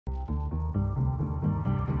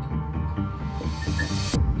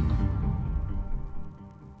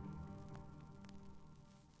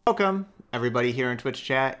Welcome everybody here in Twitch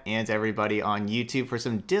chat and everybody on YouTube for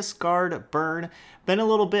some discard burn. Been a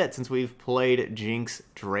little bit since we've played Jinx,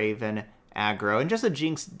 Draven, aggro, and just a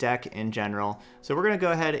Jinx deck in general. So we're going to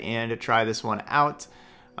go ahead and try this one out.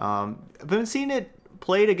 I've been seeing it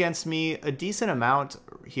played against me a decent amount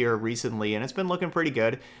here recently, and it's been looking pretty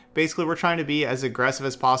good. Basically, we're trying to be as aggressive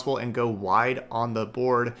as possible and go wide on the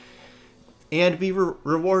board and be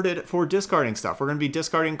rewarded for discarding stuff. We're going to be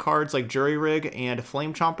discarding cards like Jury Rig and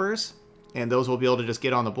Flame Chompers, and those will be able to just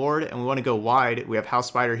get on the board. And we want to go wide. We have House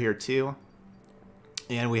Spider here too.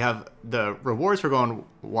 And we have the rewards for going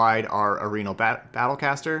wide are Arenal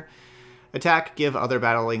Battlecaster. Attack, give other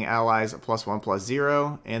battling allies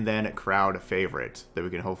 +1/+0, and then Crowd Favorite, that we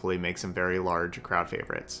can hopefully make some very large crowd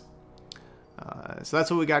favorites. So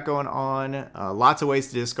that's what we got going on. Lots of ways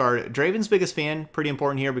to discard. Draven's biggest fan, pretty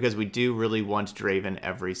important here because we do really want Draven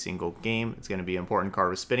every single game. It's going to be an important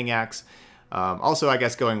card with Spinning Axe. Also, I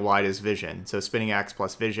guess going wide is Vision. So Spinning Axe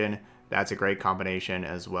plus Vision, that's a great combination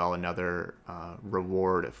as well. Another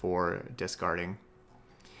reward for discarding.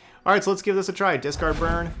 All right, so let's give this a try. Discard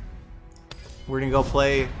burn. We're going to go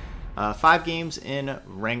play 5 games in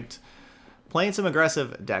ranked. Playing some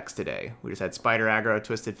aggressive decks today. We just had Spider Aggro,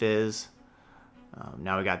 Twisted Fizz.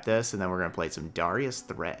 Now we got this, and then we're going to play some Darius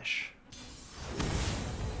Thresh.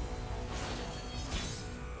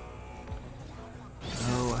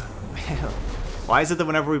 Oh, why is it that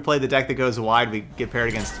whenever we play the deck that goes wide, we get paired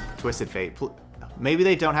against Twisted Fate? Maybe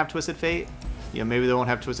they don't have Twisted Fate? Yeah, maybe they won't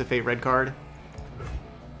have Twisted Fate red card?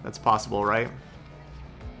 That's possible, right?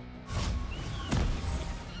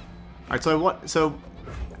 Alright, so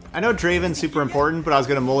I know Draven's super important, but I was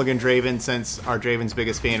going to mulligan Draven since our Draven's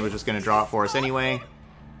biggest fan was just going to draw it for us anyway.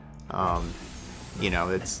 You know,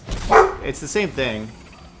 it's the same thing.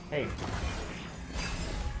 Hey.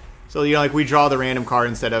 So, you know, like we draw the random card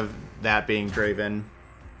instead of that being Draven.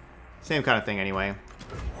 Same kind of thing anyway.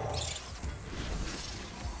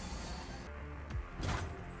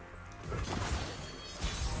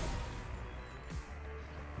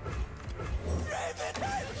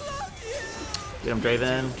 Get him,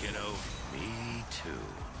 Draven. Me too.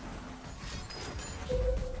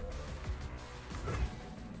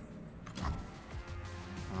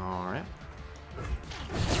 All right.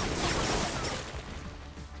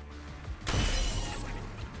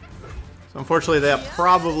 So unfortunately, that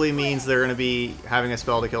probably means they're going to be having a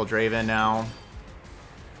spell to kill Draven now.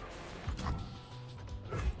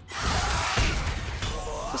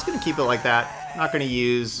 Just going to keep it like that. Not going to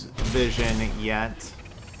use Vision yet.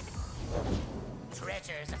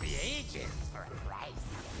 Treasures of the ages for a price.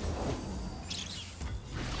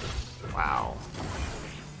 Wow.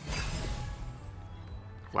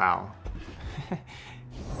 Wow.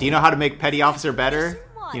 Do you know how to make Petty Officer better?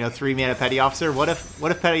 You know, 3-mana Petty Officer? What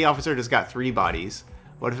if Petty Officer just got 3 bodies?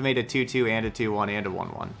 What if it made a 2/2 and a 2/1 and a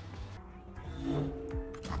 1/1?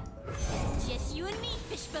 Just you and me,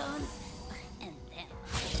 Fishbones. And then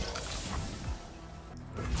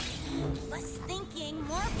less thinking,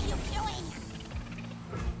 more pew-pewing.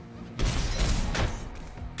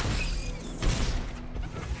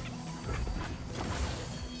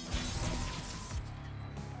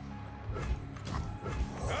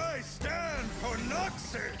 I stand for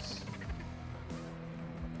Noxus.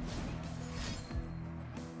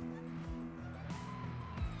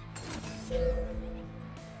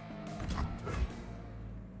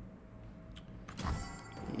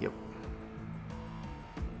 Yep.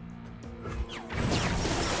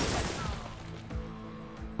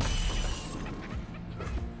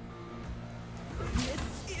 This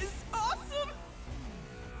is awesome.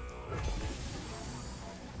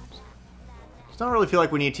 Just don't really feel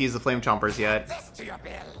like we need to use the Flame Chompers yet. This to your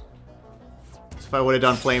bill. So if I would have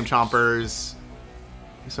done Flame Chompers,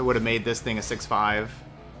 I guess I would have made this thing a 6/5.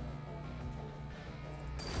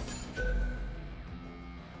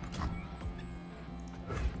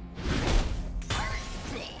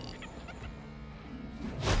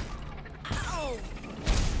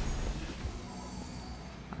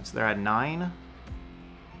 So they're at 9.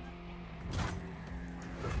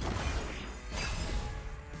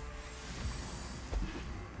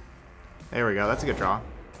 There we go. That's a good draw.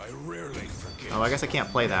 I rarely forget. Oh, I guess I can't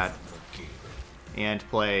play that. And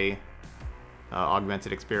play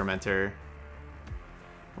Augmented Experimenter.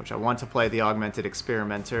 Which I want to play the Augmented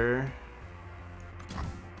Experimenter.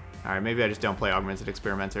 Alright, maybe I just don't play Augmented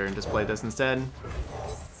Experimenter and just play this instead. The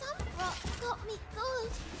sun rock got me good.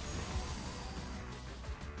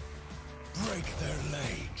 Break their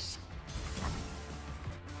legs.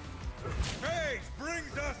 Fate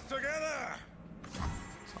brings us together.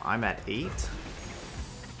 So I'm at 8.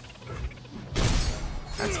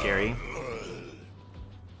 That's scary.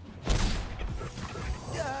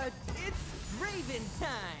 in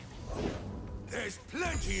time. There's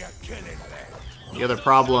plenty of killing left. The other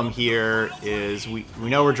problem here is we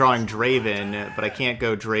know we're drawing Draven, but I can't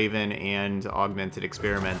go Draven and Augmented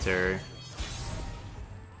Experimenter.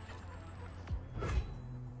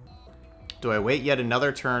 Do I wait yet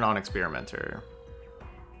another turn on Experimenter?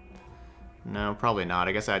 No, probably not.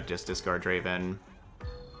 I guess I'd just discard Draven.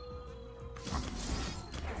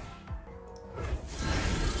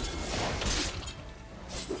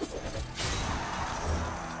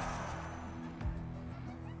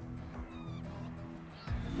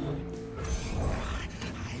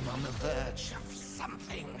 I'm on the verge of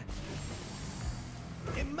something.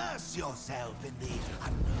 Immerse yourself in the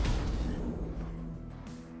unknown.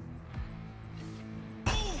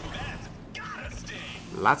 Oh, that's gotta sting.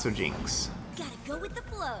 Lots of Jinx. Gotta go with the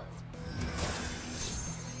flow.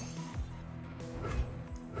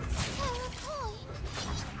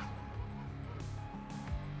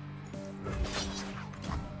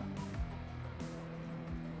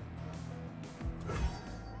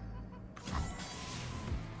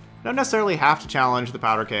 Don't necessarily have to challenge the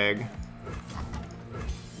Powder Keg.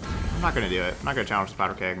 I'm not gonna do it. I'm not gonna challenge the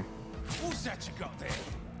Powder Keg. What's that you got there?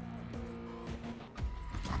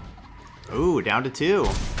 Ooh, down to 2.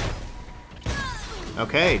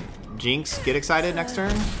 Okay, Jinx, get excited next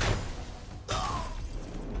turn.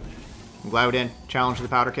 I'm glad we didn't challenge the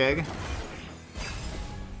Powder Keg.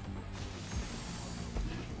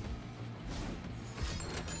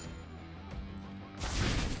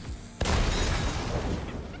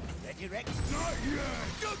 Not yet.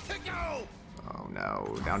 Good to go. Oh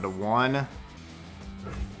no, down to 1.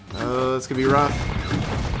 Oh, this could be rough.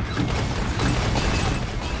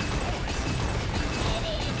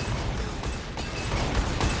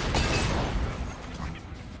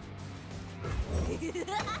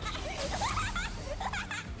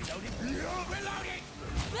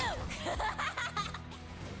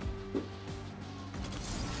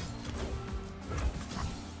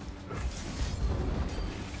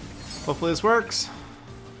 Hopefully this works.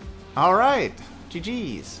 All right,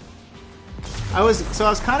 GG's. I was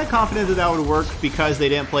kind of confident that that would work because they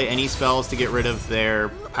didn't play any spells to get rid of their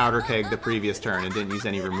Powder Keg the previous turn and didn't use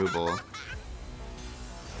any removal.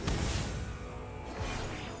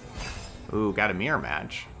 Ooh, got a mirror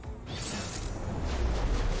match.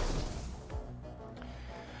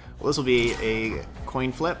 Well, this will be a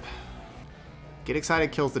coin flip. Get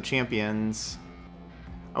excited kills the champions.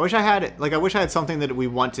 I wish I had something that we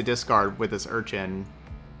want to discard with this Urchin.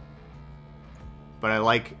 But I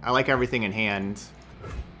like everything in hand.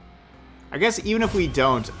 I guess even if we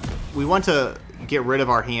don't, we want to get rid of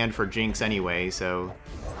our hand for Jinx anyway, so.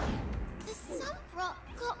 The sun rock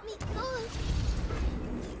got me good.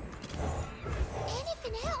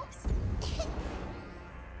 Anything helps.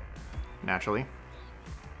 Naturally.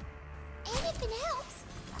 Anything helps.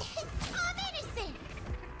 I'm innocent.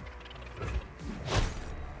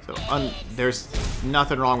 So there's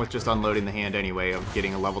nothing wrong with just unloading the hand anyway of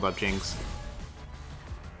getting a leveled up Jinx.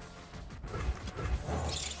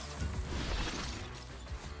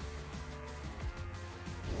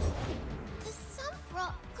 The sun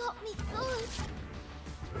rock got me good.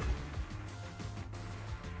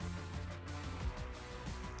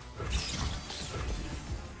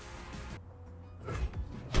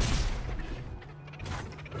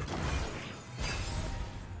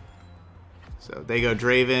 So they go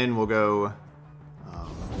Draven, we'll go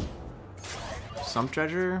Sump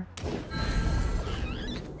Treasure.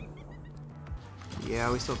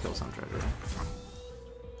 Yeah, we still kill Sump Treasure.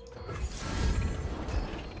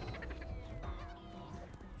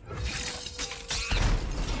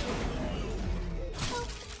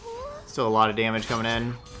 Still a lot of damage coming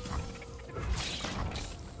in.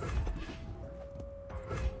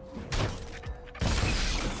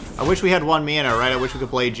 I wish we had 1 mana, right? I wish we could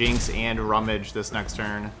play Jinx and Rummage this next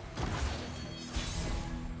turn.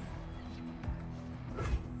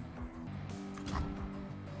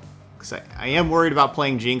 Because I am worried about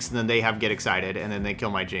playing Jinx and then they have Get Excited and then they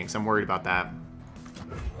kill my Jinx. I'm worried about that.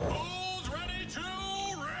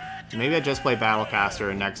 Maybe I just play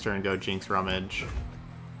Battlecaster and next turn go Jinx Rummage.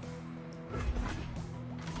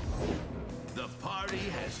 The party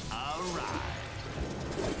has arrived.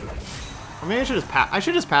 Or maybe I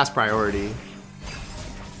should just pass priority.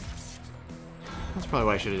 That's probably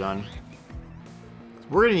what I should have done.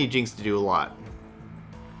 We're gonna need Jinx to do a lot.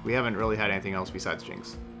 We haven't really had anything else besides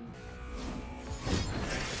Jinx.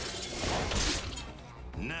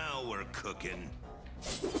 Now we're cooking.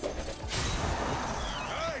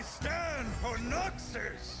 I stand for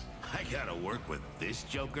Noxus. I gotta work with this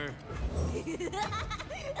joker.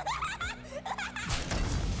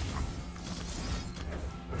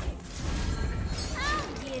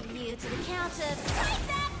 give you to the count of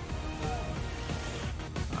tricep.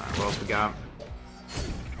 Alright, what else we got?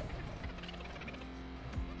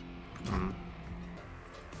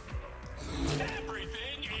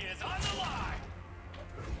 Everything is on the line.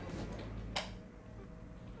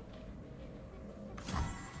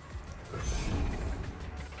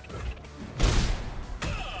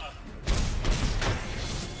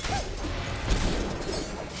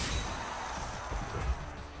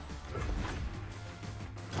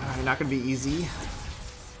 Not gonna be easy.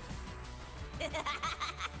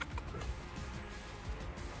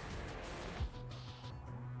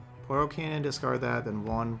 Portal Cannon, discard that, then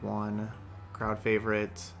 1/1. Crowd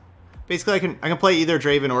favorite. Basically, I can play either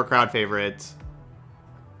Draven or crowd favorite.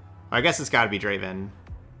 I guess it's got to be Draven.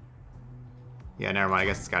 Yeah, never mind. I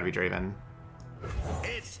guess it's got to be Draven.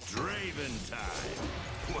 It's Draven time.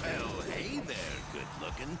 Well, hey there, good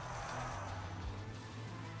looking.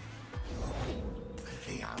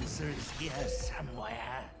 The answer is here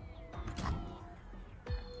somewhere.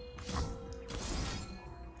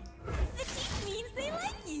 The team means they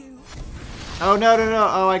like you. Oh, no, no, no.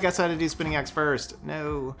 Oh, I guess I had to do Spinning Axe first.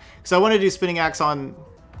 No. Because I wanted to do Spinning Axe on...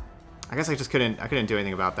 I guess I just couldn't... I couldn't do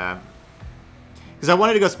anything about that. Because I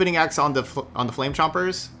wanted to go Spinning Axe on the Flame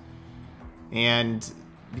Chompers. And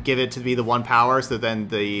give it to be the 1 power, so then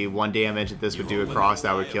the 1 damage that this would do across,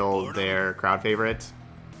 that would kill their crowd favorite.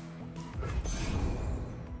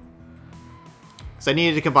 So I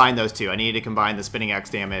needed to combine those two. I needed to combine the Spinning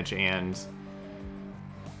Axe damage and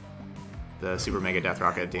the Super Mega Death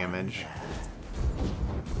Rocket damage.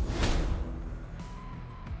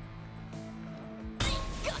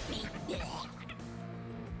 Got me.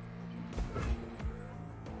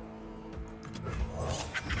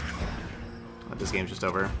 Oh, this game's just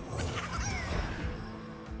over.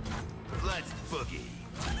 Let's boogie.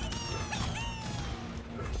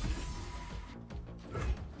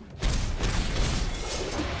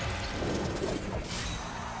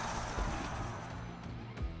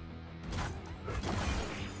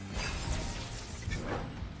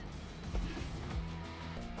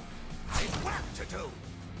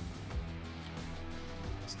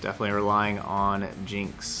 It's definitely relying on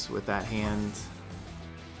Jinx with that hand.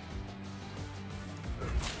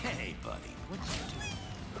 Hey, buddy, what you doing?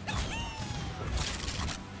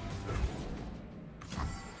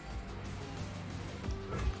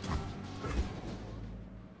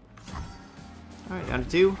 Alright, down to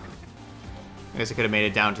 2. I guess I could have made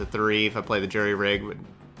it down to 3 if I play the Jury Rig, but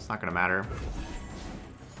it's not going to matter.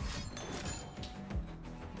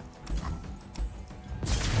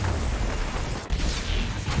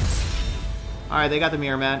 Alright, they got the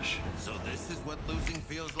mirror match. So this is what losing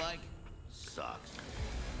feels like? Sucks.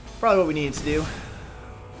 Probably what we needed to do.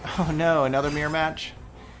 Oh no, another mirror match?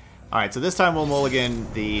 Alright, so this time we'll mulligan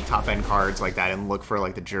the top end cards like that and look for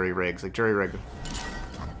like the Jury Rigs. Like Jury Rig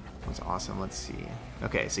was awesome. Let's see.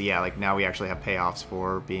 Okay, so yeah, like now we actually have payoffs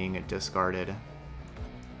for being discarded.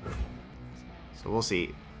 So we'll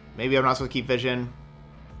see. Maybe I'm not supposed to keep vision.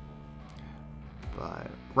 But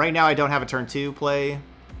right now I don't have a turn 2 play.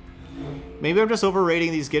 Maybe I'm just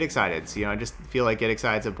overrating these Get Exciteds. You know, I just feel like Get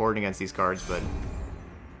Excited's important against these cards, but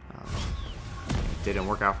it didn't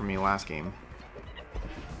work out for me last game.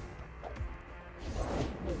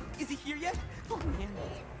 Is he here yet? Oh, man.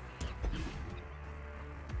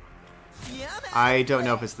 Yeah, man. I don't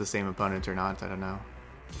know if it's the same opponent or not. I don't know.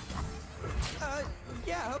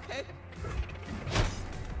 Yeah, okay.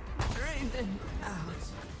 Draven out.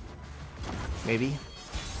 Maybe.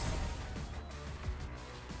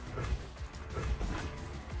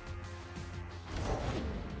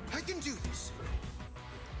 I can do this.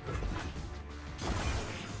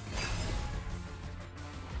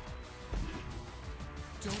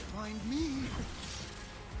 Don't mind me.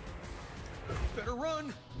 Better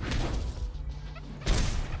run.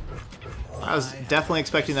 I was definitely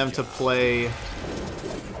expecting them to play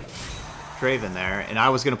Draven there, and I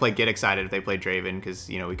was going to play Get Excited if they played Draven, because,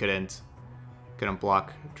 you know, we couldn't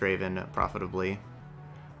block Draven profitably.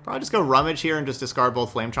 Probably just go Rummage here and just discard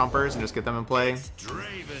both Flame Chompers and just get them in play. It's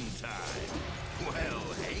Draven time.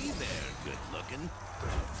 Well, hey there, good looking.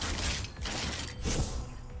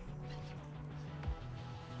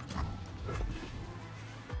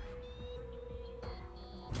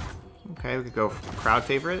 Okay, we could go Crowd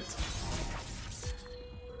Favorite.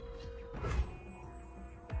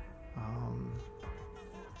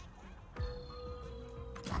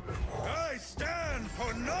 I stand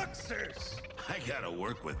for Noxus. I gotta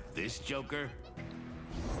work with this joker.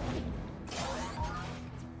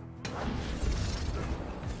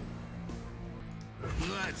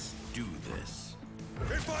 Let's do this.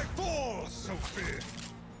 If I fall, so be it.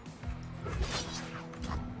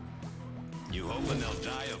 You hoping they'll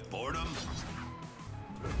die of boredom?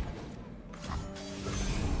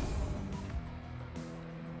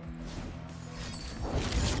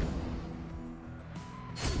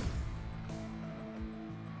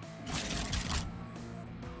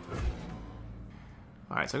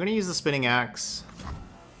 Alright, so I'm gonna use the spinning axe.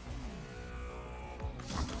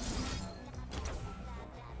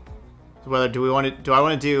 So whether do I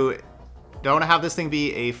want to have this thing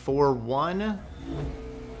be a 4-1?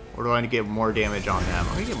 Or do I want to get more damage on them?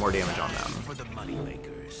 I'm gonna get more damage on them. For the money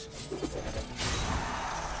makers.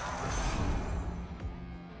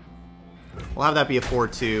 We'll have that be a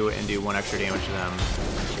 4-2 and do 1 extra damage to them.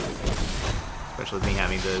 Especially with me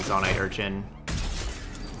having the Zaunite Urchin.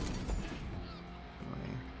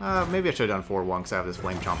 Maybe I should have done 4-1 because I have this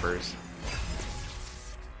Flame Chompers.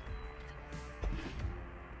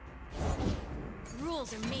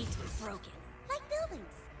 Rules are made to be broken. Like buildings.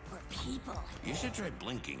 Or people. You should try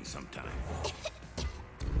blinking sometime.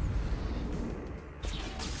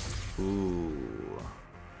 Ooh.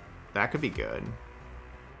 That could be good.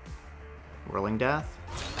 Whirling Death?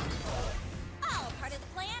 All part of the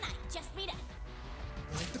plan. I just made up.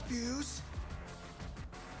 Light the fuse.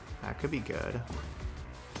 That could be good.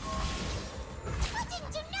 I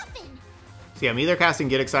didn't do nothing. So yeah, I'm either casting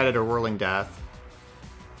Get Excited or Whirling Death.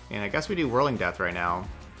 And I guess we do Whirling Death right now.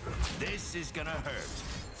 This is gonna hurt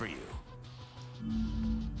for you.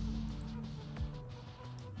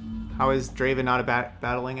 How is Draven not a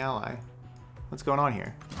battling ally? What's going on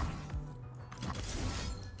here?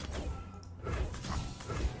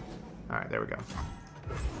 Alright, there we go.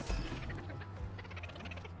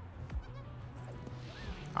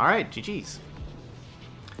 Alright, GG's.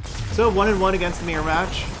 So 1-1 against the mirror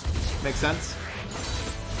match. Makes sense.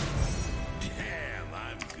 Damn,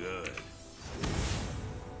 I'm good.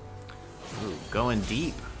 Ooh, going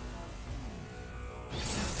deep.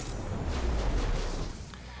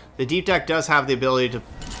 The deep deck does have the ability to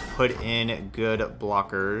put in good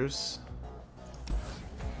blockers.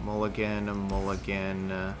 Mulligan,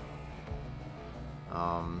 Mulligan.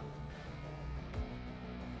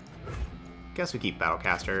 Guess we keep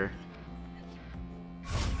Battlecaster.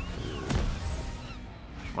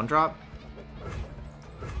 1 drop.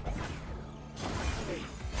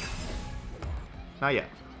 Not yet.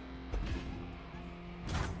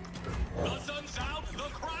 The sun's out, the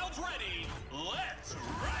crowd's ready. Let's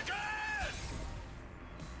rock it!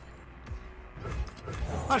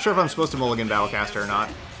 Not sure if I'm supposed to Mulligan Battlecaster or not.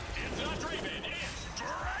 It's not Draven, it's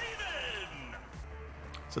Draven!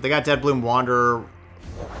 So they got Deadbloom Wanderer.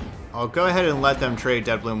 I'll go ahead and let them trade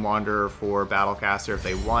Deadbloom Wanderer for Battlecaster if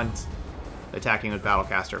they want. Attacking with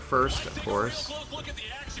Battlecaster first, of course. Take a real close look at the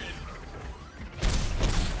action.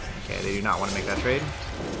 Okay, they do not want to make that trade.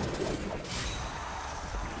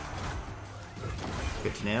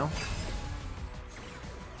 Good to know.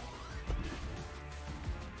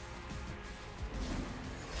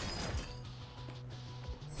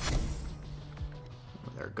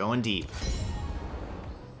 They're going deep.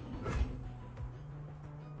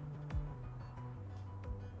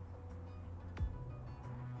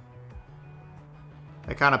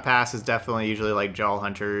 That kind of pass is definitely usually like Jaw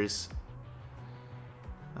Hunters.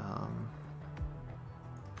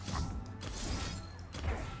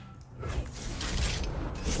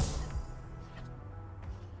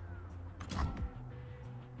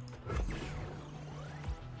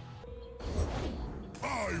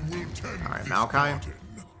 Alright, Maokai.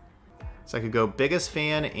 So I could go Biggest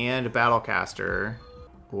Fan and Battlecaster,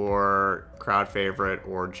 or Crowd Favorite,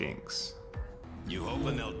 or Jinx. You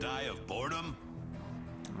hoping they'll die of boredom?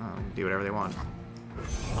 Oh, they can do whatever they want.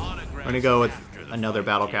 Autographs I'm gonna go with after the another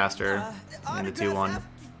fun Battlecaster and the 2-1.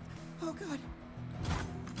 Oh god.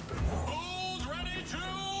 Who's ready to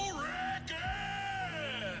wreck it?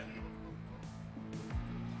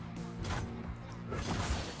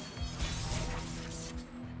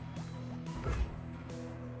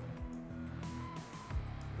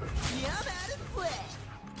 Yeah, I'm out of play.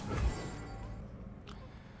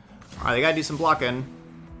 Alright, they gotta do some blocking.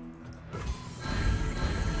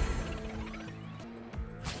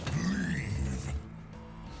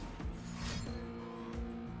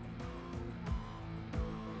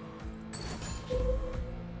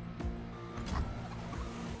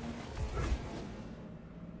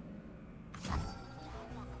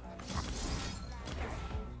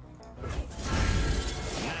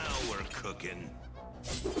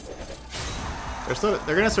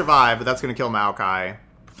 They're gonna survive, but that's gonna kill Maokai.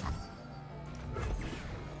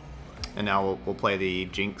 And now we'll play the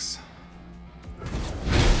Jinx.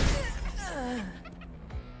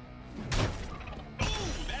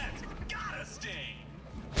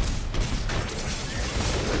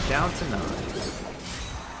 They're down to 9.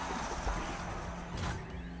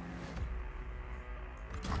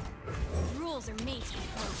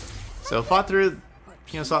 So fought through,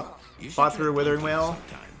 fought through a Withering Wail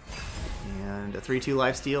and a 3/2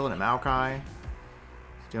 lifesteal and a Maokai.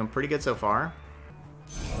 Doing pretty good so far.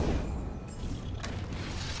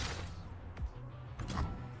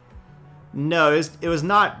 No, it was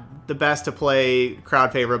not the best to play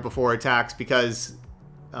crowd favorite before attacks because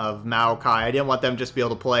of Maokai. I didn't want them just to be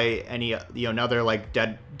able to play any, another like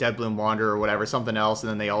Dead Bloom Wanderer or whatever, something else, and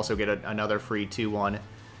then they also get another free 2/1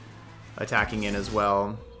 attacking in as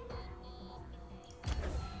well.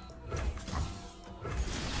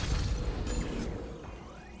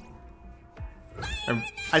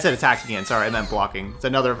 I said attacking in, sorry, I meant blocking. It's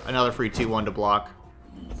another free 2/1 to block.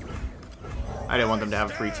 I didn't want them to have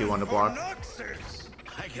a free 2/1 to block.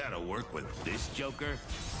 I gotta work with this joker.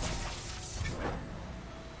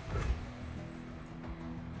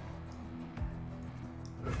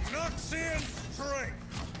 Noxian strength.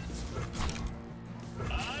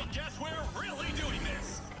 I guess we're really doing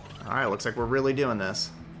this. Alright, looks like we're really doing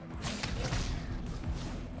this.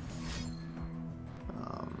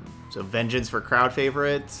 So Vengeance for crowd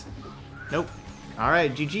favorites. Nope.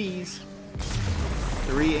 Alright, GG's.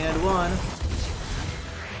 3 and 1.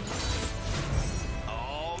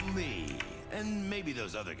 All me. And maybe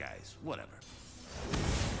those other guys. Whatever.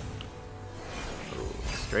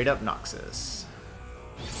 Straight up Noxus.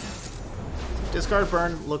 Discard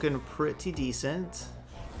burn looking pretty decent.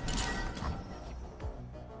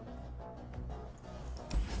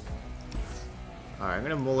 Alright, I'm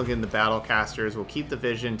going to mulligan the Battlecasters. We'll keep the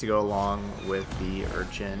Vision to go along with the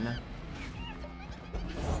Urchin.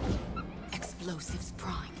 Explosives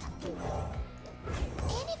primed.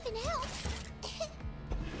 Anything else?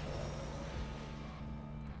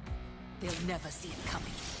 They'll never see it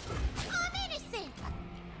coming. I'm innocent!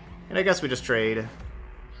 And I guess we just trade.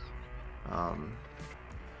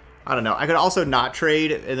 I don't know. I could also not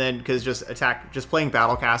trade, and then because just playing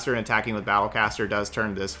Battlecaster and attacking with Battlecaster does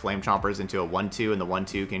turn this Flame Chompers into a 1/2, and the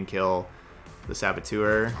 1/2 can kill the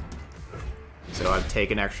Saboteur. So I've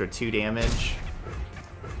taken extra 2 damage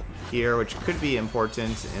here, which could be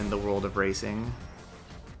important in the world of racing.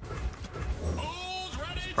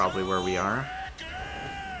 That's probably where we are.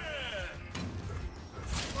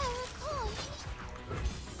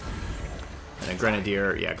 And then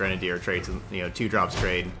Grenadier, yeah, Grenadier trades, 2 drops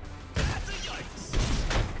trade.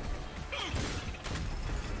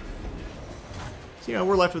 So,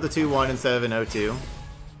 we're left with a 2/1 instead of an 0/2.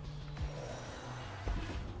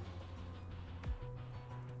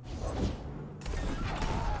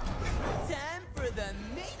 Time for the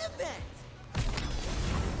main event.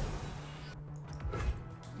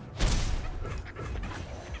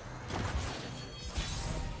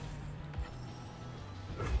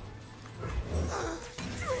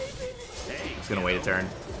 He's gonna wait a turn.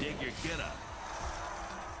 Dig your get up.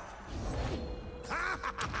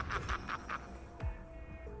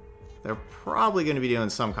 They're probably going to be doing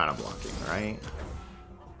some kind of blocking, right?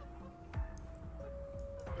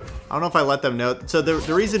 I don't know if I let them know. So the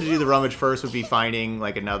reason to do the rummage first would be finding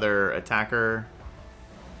like another attacker.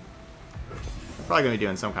 They're probably going to be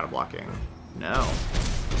doing some kind of blocking. No.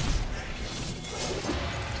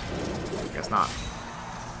 Guess not.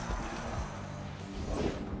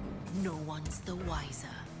 No one's the wiser.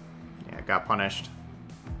 Yeah, got punished.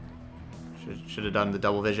 Should have done the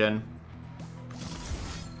double vision.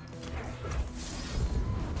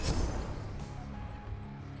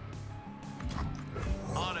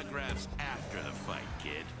 Autographs after the fight,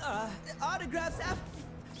 kid. Autographs after.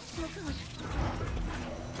 Oh god.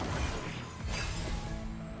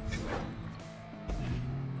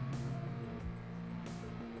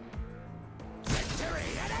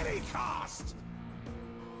 Victory at any cost.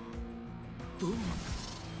 Boom.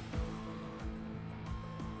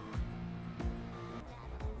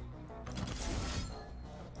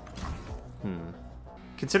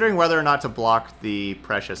 Considering whether or not to block the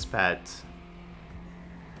Precious Pet,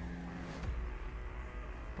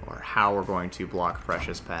 or how we're going to block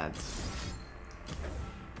Precious Pets.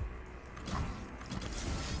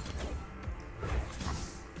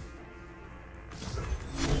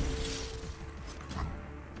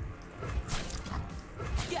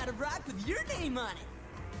 Gotta rock with your name on it.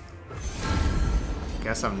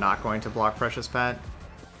 Guess I'm not going to block Precious Pet.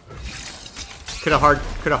 Could have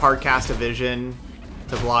hard cast a Vision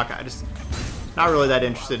to block. I just not really that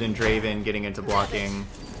interested in Draven getting into blocking.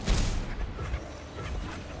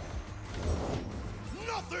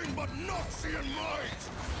 Nothing but Noxian might.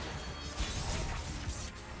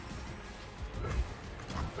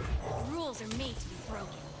 Rules are made to be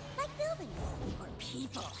broken. Like buildings or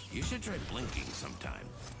people. You should try blinking sometime.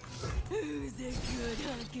 Who's a good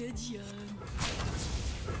hunker, John?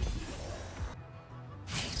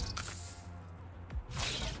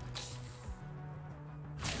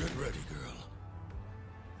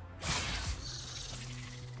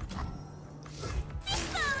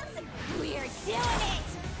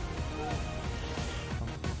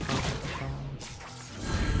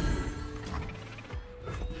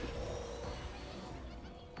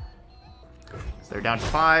 they're down to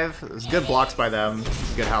 5. It was good blocks by them.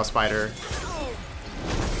 Good house spider.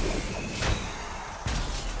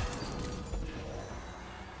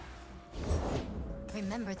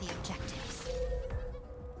 Remember the objectives.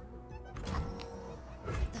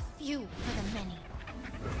 The few for the many.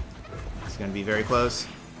 It's going to be very close.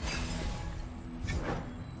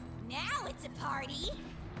 Now it's a party.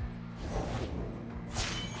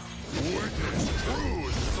 Witness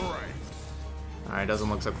true strength. Alright, doesn't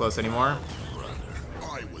look so close anymore. Brother,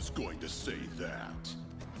 I was going to say that.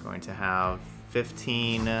 Going to have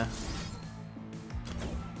 15. Watch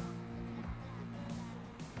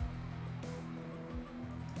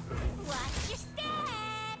your step.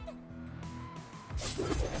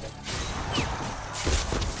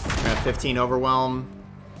 I have 15 overwhelm.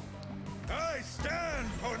 I stand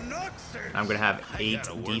for Noxus. I'm going to have 8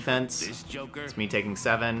 gotta work defense. with this joker. It's me taking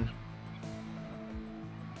 7.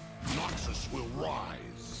 Noxus will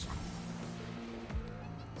rise.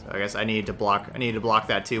 So I guess I need to block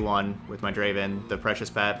that 2-1 with my Draven, the precious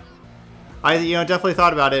pet. I definitely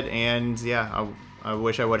thought about it, and yeah, I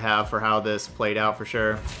wish I would have for how this played out for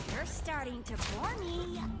sure. You're starting to bore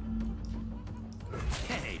me.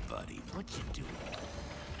 Hey, buddy, what you doing?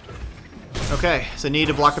 Okay, so need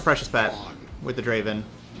to block the precious pet with the Draven.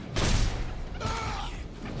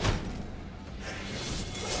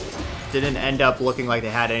 Didn't end up looking like they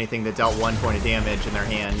had anything that dealt 1 point of damage in their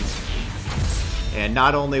hand. And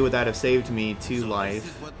not only would that have saved me 2 life,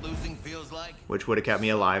 This is what losing feels like? which would have kept me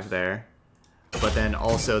alive there, but then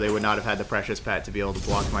also they would not have had the precious pet to be able to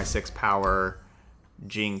block my 6 power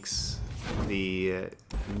Jinx the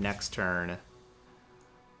next turn.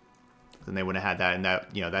 Then they wouldn't have had that, and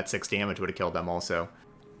that that 6 damage would have killed them also.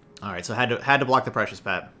 All right, so had to block the precious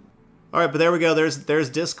pet. All right, but there we go. There's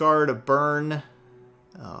discard burn.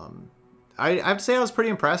 I have to say I was pretty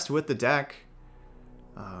impressed with the deck.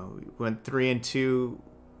 We went 3-2.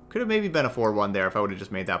 Could have maybe been a 4-1 there if I would have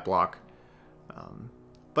just made that block.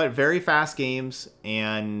 But very fast games,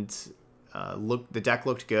 and the deck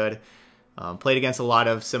looked good. Played against a lot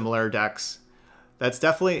of similar decks. That's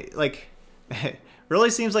definitely, like, really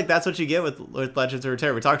seems like that's what you get with Legends of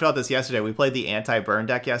Runeterra. We talked about this yesterday. We played the anti-burn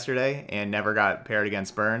deck yesterday and never got paired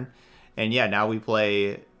against burn. And yeah, now we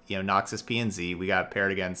play, Noxus P and Z. We got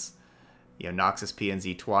paired against, Noxus P and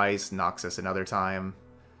Z twice, Noxus another time,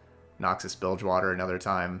 Noxus Bilgewater another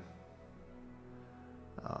time.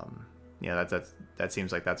 That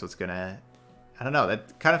seems like that's what's gonna, I don't know,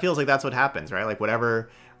 that kind of feels like that's what happens, right? Like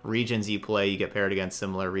whatever regions you play, you get paired against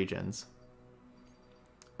similar regions.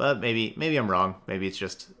 But maybe I'm wrong. Maybe it's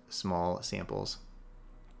just small samples.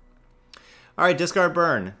 All right, discard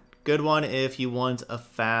burn. Good one if you want a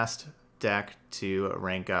fast deck to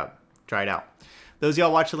rank up. Try it out. Those of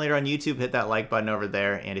y'all watching later on YouTube, hit that like button over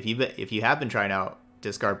there. And if you have been trying out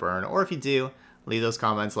discard burn, or if you do, leave those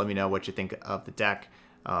comments. Let me know what you think of the deck.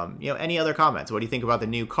 Any other comments? What do you think about the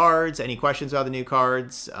new cards? Any questions about the new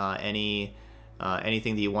cards? Anything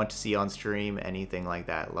that you want to see on stream? Anything like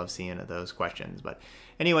that? Love seeing those questions. But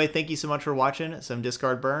anyway, thank you so much for watching some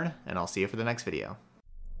discard burn, and I'll see you for the next video.